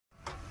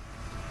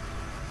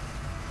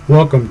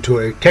Welcome to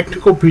a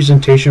technical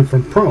presentation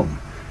from PROME.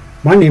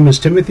 My name is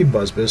Timothy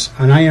Busbice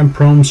and I am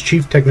PROME's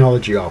Chief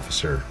Technology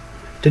Officer.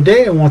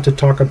 Today I want to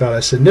talk about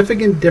a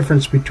significant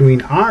difference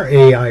between our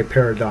AI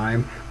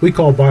paradigm we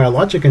call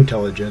biologic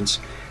intelligence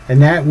and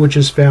that which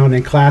is found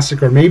in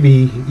classic or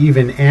maybe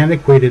even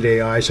antiquated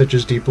AI such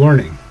as deep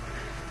learning.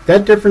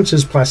 That difference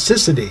is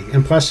plasticity,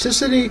 and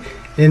plasticity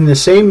in the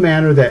same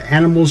manner that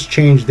animals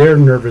change their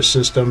nervous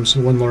systems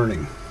when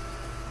learning.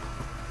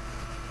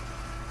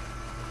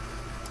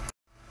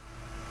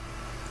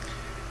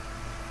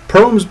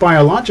 PROME's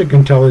biologic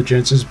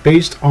intelligence is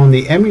based on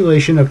the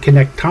emulation of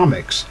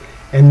connectomics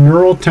and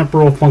neural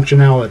temporal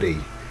functionality.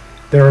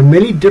 There are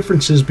many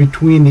differences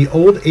between the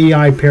old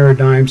AI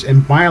paradigms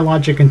and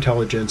biologic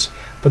intelligence,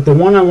 but the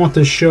one I want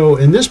to show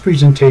in this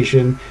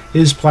presentation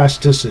is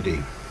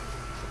plasticity.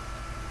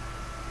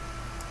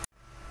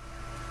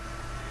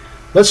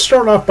 Let's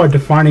start off by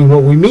defining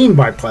what we mean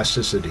by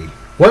plasticity.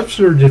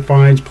 Webster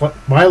defines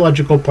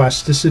biological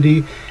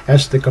plasticity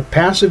as the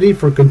capacity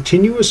for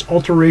continuous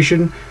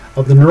alteration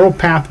of the neural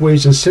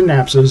pathways and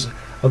synapses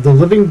of the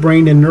living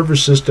brain and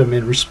nervous system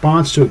in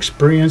response to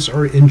experience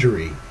or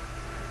injury.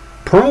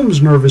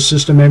 PROME's nervous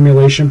system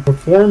emulation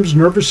performs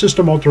nervous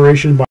system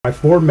alteration by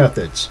four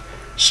methods: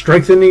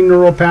 strengthening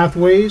neural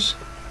pathways,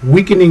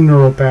 weakening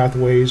neural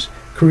pathways,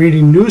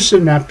 creating new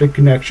synaptic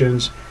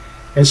connections,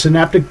 and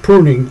synaptic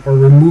pruning or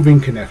removing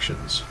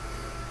connections.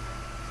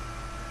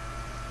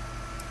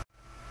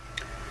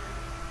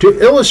 To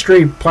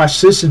illustrate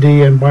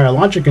plasticity and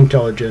biologic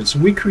intelligence,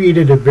 we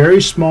created a very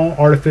small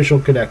artificial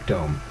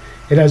connectome.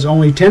 It has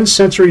only 10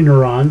 sensory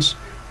neurons,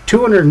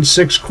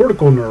 206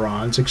 cortical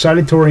neurons,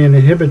 excitatory and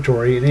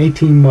inhibitory, and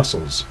 18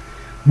 muscles.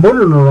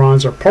 Motor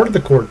neurons are part of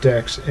the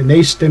cortex and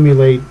they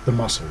stimulate the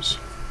muscles.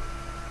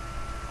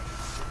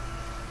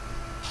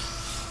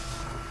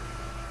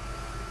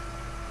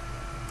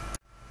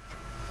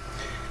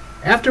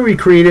 After we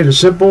created a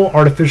simple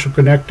artificial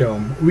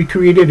connectome, we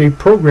created a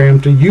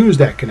program to use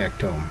that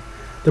connectome.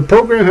 The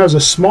program has a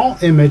small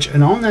image,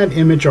 and on that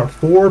image are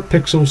 4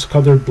 pixels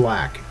colored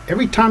black.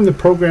 Every time the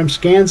program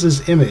scans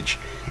this image,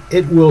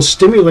 it will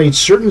stimulate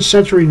certain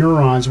sensory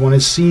neurons when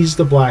it sees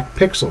the black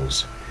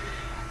pixels.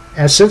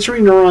 As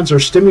sensory neurons are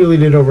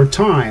stimulated over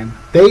time,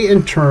 they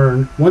in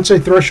turn, once a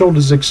threshold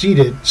is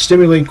exceeded,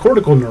 stimulate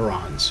cortical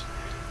neurons.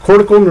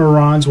 Cortical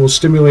neurons will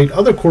stimulate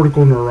other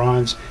cortical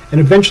neurons,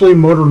 and eventually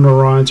motor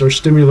neurons are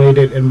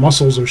stimulated and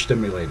muscles are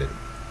stimulated.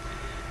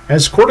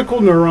 As cortical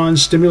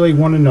neurons stimulate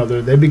one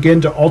another, they begin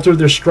to alter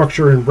their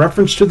structure in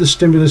reference to the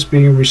stimulus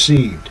being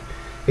received.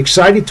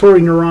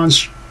 Excitatory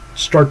neurons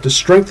start to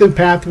strengthen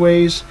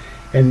pathways,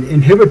 and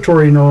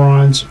inhibitory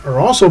neurons are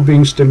also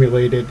being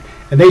stimulated,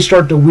 and they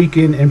start to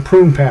weaken and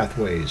prune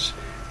pathways.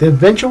 The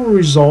eventual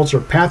results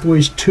are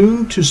pathways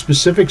tuned to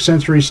specific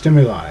sensory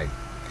stimuli.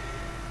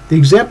 The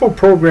example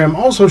program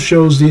also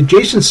shows the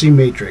adjacency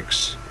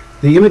matrix,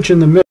 the image in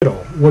the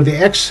middle, where the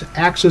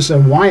x-axis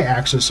and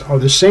y-axis are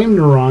the same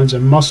neurons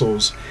and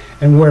muscles,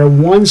 and where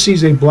one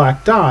sees a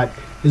black dot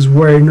is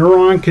where a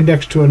neuron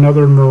connects to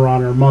another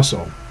neuron or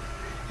muscle.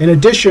 In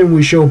addition,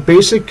 we show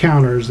basic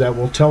counters that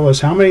will tell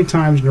us how many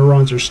times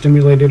neurons are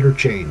stimulated or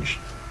changed.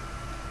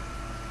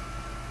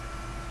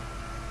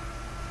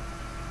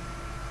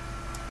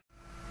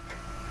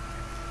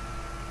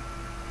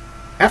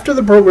 After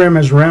the program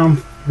has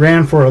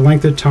ran for a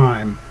length of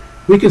time,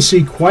 we can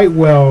see quite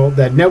well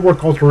that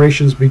network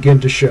alterations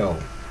begin to show.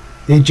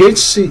 The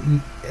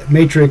adjacency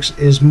matrix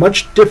is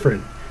much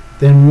different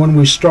than when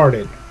we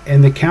started,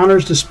 and the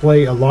counters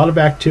display a lot of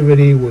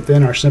activity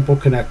within our simple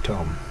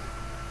connectome.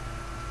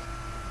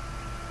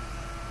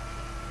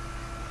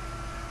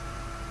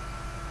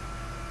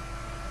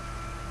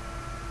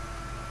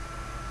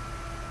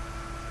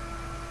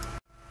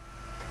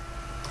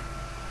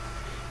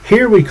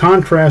 Here we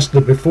contrast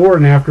the before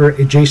and after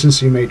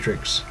adjacency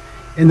matrix.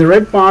 In the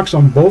red box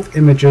on both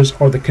images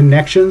are the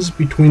connections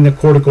between the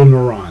cortical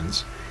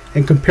neurons.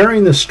 And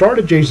comparing the start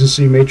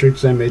adjacency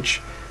matrix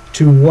image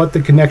to what the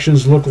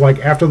connections look like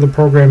after the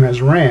program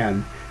has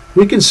ran,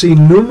 we can see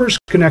numerous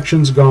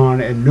connections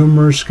gone and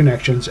numerous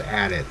connections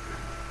added.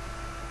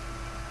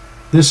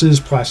 This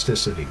is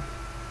plasticity.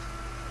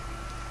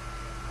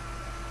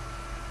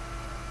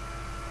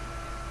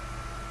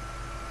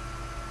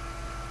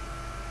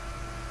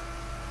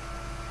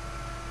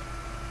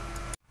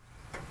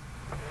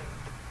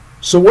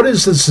 So what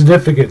is the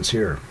significance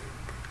here?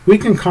 We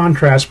can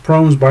contrast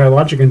PROME's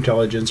biologic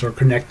intelligence or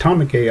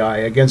connectomic AI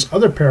against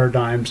other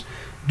paradigms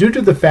due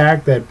to the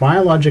fact that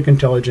biologic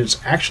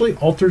intelligence actually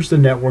alters the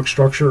network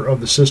structure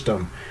of the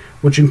system,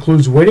 which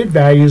includes weighted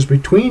values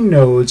between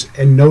nodes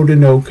and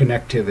node-to-node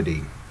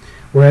connectivity,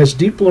 whereas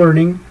deep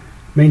learning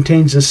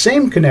maintains the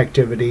same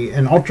connectivity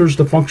and alters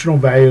the functional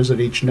values at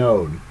each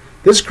node.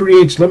 This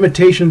creates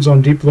limitations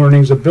on deep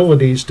learning's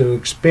abilities to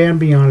expand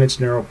beyond its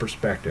narrow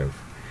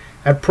perspective.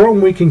 At PROME,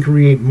 we can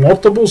create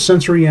multiple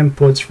sensory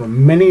inputs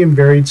from many and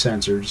varied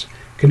sensors,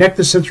 connect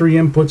the sensory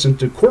inputs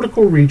into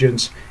cortical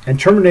regions, and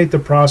terminate the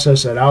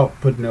process at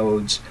output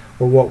nodes,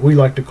 or what we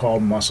like to call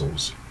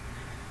muscles.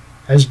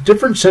 As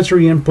different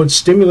sensory inputs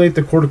stimulate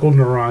the cortical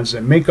neurons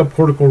that make up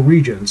cortical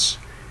regions,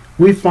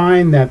 we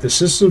find that the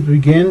systems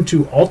begin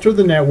to alter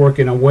the network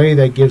in a way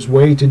that gives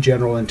way to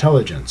general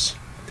intelligence.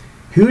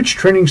 Huge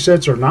training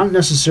sets are not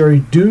necessary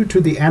due to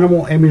the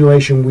animal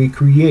emulation we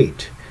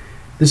create.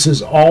 This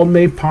is all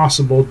made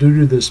possible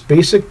due to this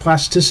basic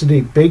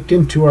plasticity baked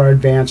into our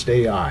advanced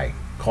AI,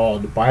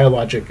 called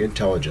biologic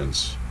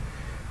intelligence.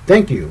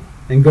 Thank you,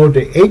 and go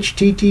to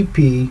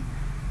http://prome.ai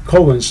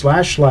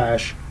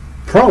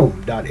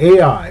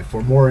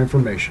for more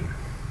information.